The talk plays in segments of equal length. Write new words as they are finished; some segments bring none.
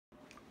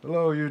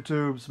Hello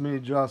YouTube, it's me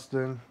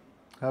Justin.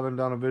 Haven't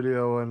done a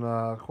video in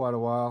quite a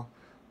while.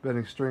 Been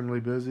extremely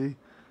busy.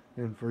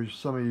 And for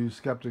some of you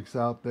skeptics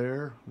out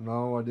there,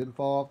 no, I didn't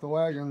fall off the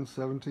wagon.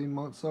 17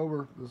 months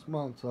sober this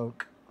month. So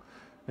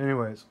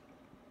anyways,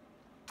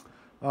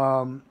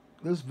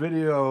 this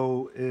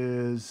video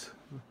is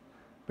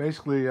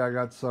basically I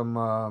got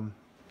some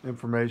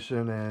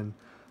information, and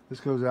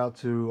this goes out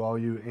to all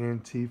you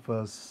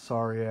Antifa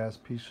sorry ass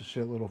piece of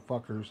shit little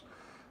fuckers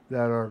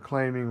that are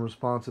claiming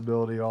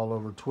responsibility all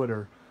over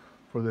Twitter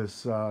for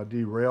this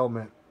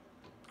derailment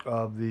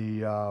of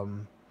the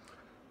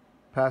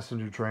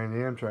passenger train,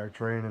 the Amtrak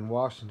train in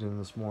Washington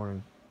this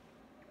morning.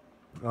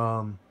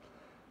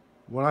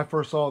 When I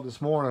first saw it this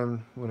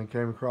morning, when it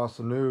came across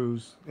the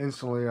news,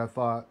 instantly I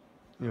thought,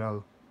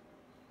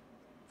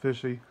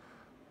 fishy,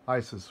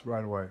 ISIS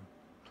right away.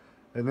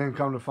 And then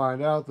come to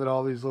find out that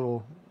all these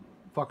little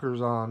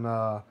fuckers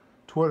on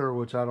Twitter,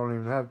 which I don't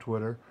even have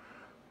Twitter,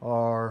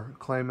 are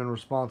claiming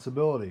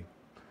responsibility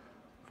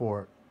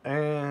for it.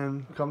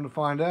 And come to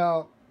find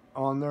out,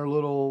 on their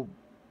little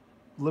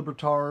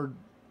libertard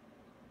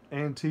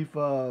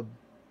Antifa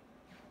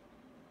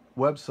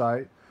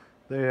website,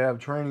 they have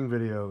training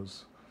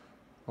videos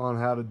on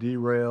how to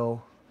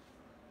derail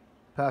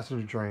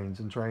passenger trains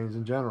and trains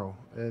in general.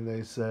 And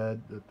they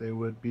said that they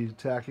would be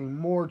attacking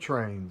more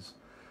trains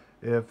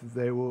if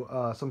they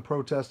will, some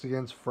protest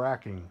against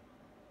fracking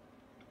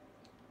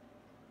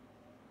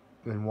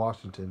in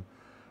Washington.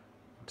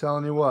 I'm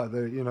telling you what,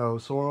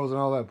 Soros and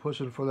all that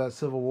pushing for that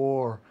civil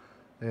war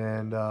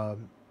and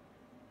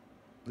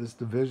this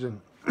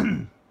division,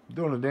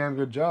 doing a damn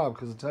good job.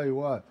 Because I tell you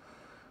what,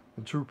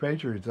 the true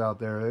patriots out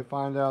there, they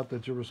find out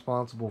that you're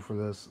responsible for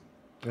this,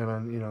 and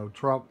then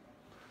Trump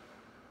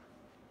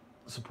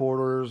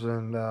supporters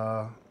and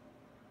I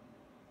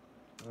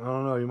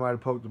don't know, you might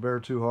have poked the bear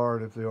too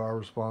hard if they are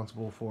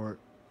responsible for it.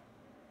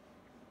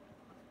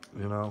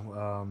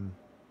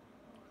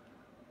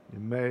 You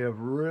may have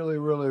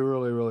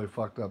really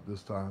fucked up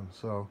this time.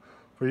 So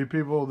for you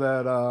people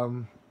that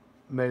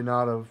may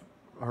not have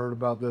heard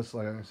about this,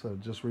 like I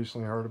said, just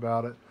recently heard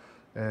about it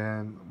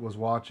and was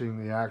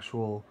watching the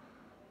actual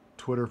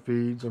Twitter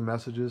feeds or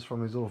messages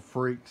from these little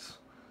freaks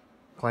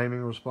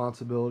claiming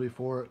responsibility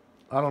for it,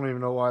 I don't even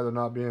know why they're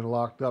not being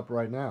locked up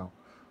right now.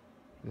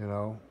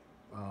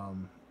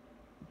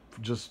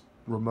 Just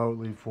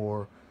remotely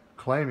for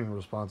claiming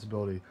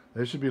responsibility.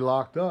 They should be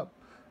locked up,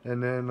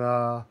 and then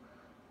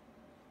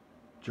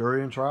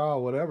jury and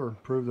trial, whatever,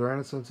 prove their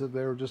innocence if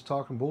they were just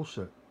talking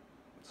bullshit.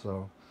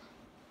 So,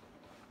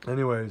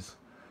 anyways,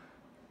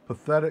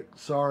 pathetic,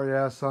 sorry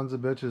ass sons of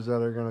bitches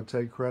that are going to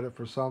take credit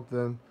for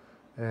something,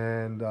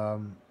 and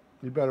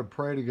you better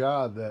pray to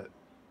God that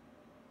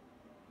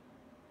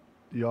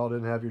y'all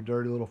didn't have your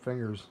dirty little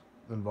fingers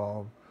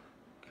involved,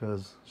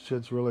 because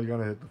shit's really going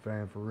to hit the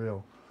fan for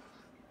real.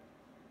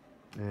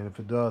 And if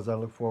it does, I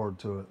look forward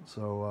to it.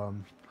 So,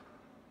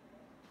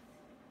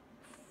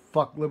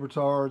 fuck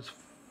libertards,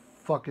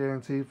 fuck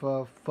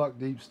Antifa, fuck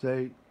Deep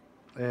State.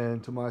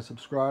 And to my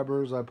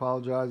subscribers, I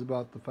apologize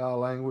about the foul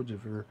language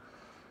if you're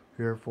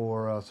here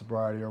for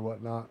sobriety or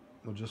whatnot,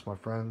 or just my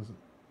friends.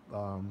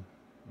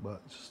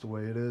 But it's just the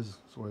way it is.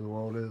 It's the way the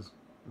world is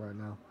right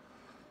now.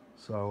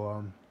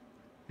 So,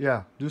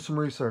 yeah, do some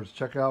research.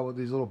 Check out what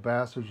these little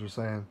bastards are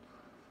saying.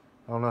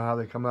 I don't know how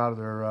they come out of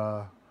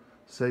their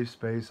safe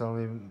space.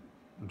 I'm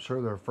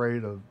sure they're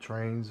afraid of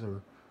trains,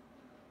 or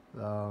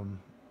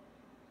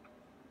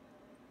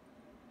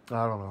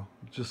I don't know.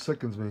 It just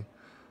sickens me.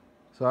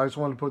 So I just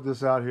wanted to put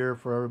this out here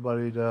for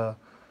everybody to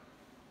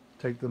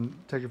take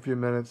a few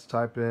minutes,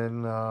 type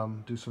in,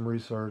 do some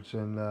research,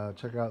 and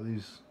check out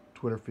these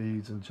Twitter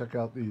feeds, and check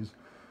out these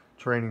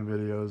training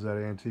videos that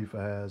Antifa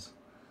has,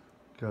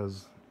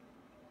 because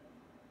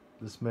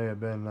this may have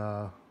been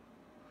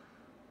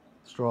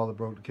straw that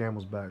broke the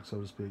camel's back,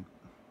 so to speak.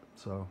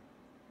 So,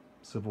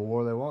 civil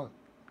war they want.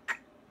 I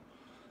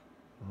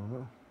don't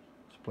know.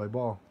 Just play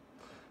ball.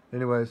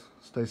 Anyways,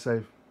 stay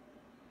safe.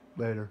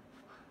 Later.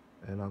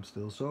 And I'm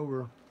still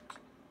sober.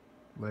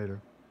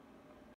 Later.